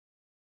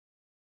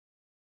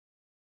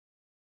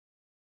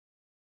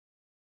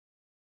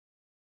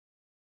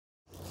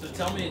So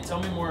tell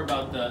me more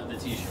about the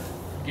t-shirt,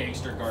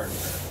 Gangster Gardener.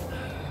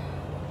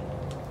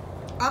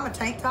 I'm a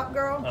tank top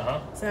girl,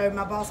 so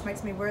my boss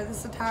makes me wear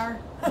this attire.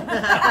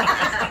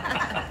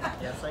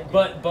 Yes, I do.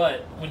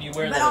 But when you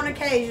wear that, on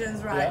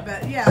occasions, right? Yeah.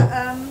 But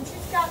yeah,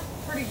 she's got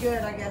pretty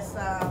good, I guess,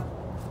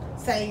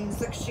 sayings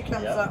that she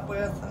comes up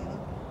with and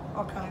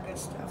all kind of good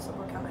stuff. So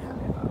we're kind of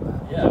happy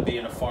about that. Yeah,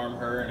 being a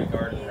farmer and a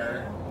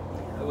gardener.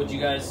 Yeah. Would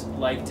you guys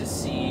like to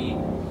see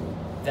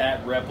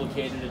that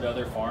replicated at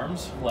other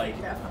farms? Like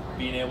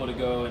being able to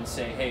go and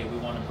say, hey, we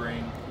want to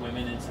bring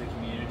women into the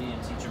community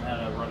and teach them how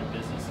to run a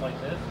business like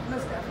this?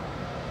 Most definitely.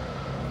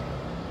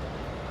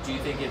 Do you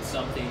think it's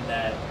something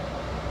that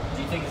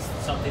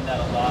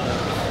a lot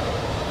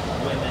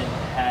of women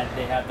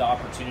they had the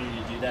opportunity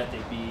to do that,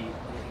 they'd be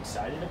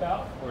excited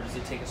about? Or does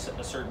it take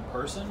a certain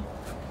person?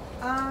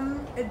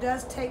 It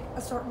does take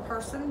a certain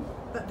person,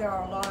 but there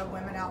are a lot of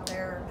women out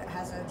there that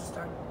has just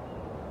a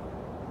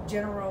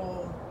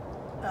general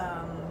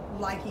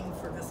liking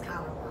for this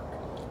kind of work.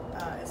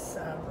 It's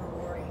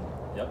rewarding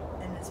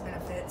in its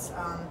benefits.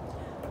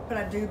 But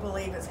I do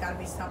believe it's got to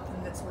be something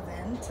that's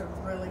within to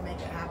really make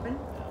it happen,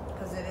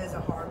 because it is a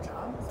hard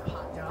job, it's a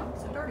hot job,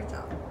 it's a dirty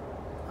job.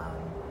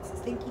 It's a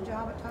stinky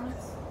job at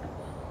times,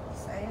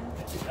 saying.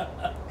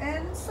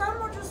 And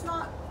some are just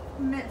not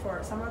meant for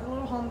it. Some are the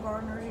little home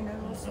gardeners, you know,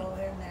 a little soil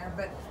here and there.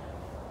 But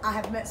I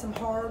have met some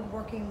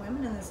hard-working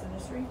women in this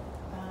industry,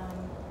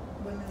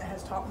 women that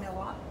has taught me a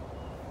lot.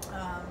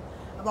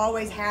 I've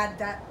always had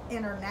that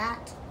inner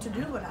knack to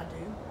do what I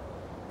do,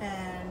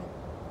 and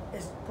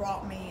it's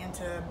brought me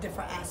into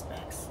different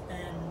aspects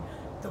and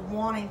the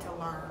wanting to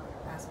learn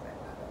aspect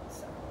of it.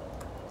 So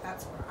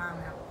that's where I'm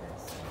at with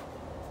this.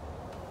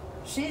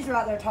 She's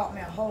right there taught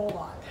me a whole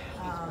lot.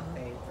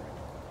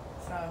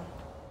 So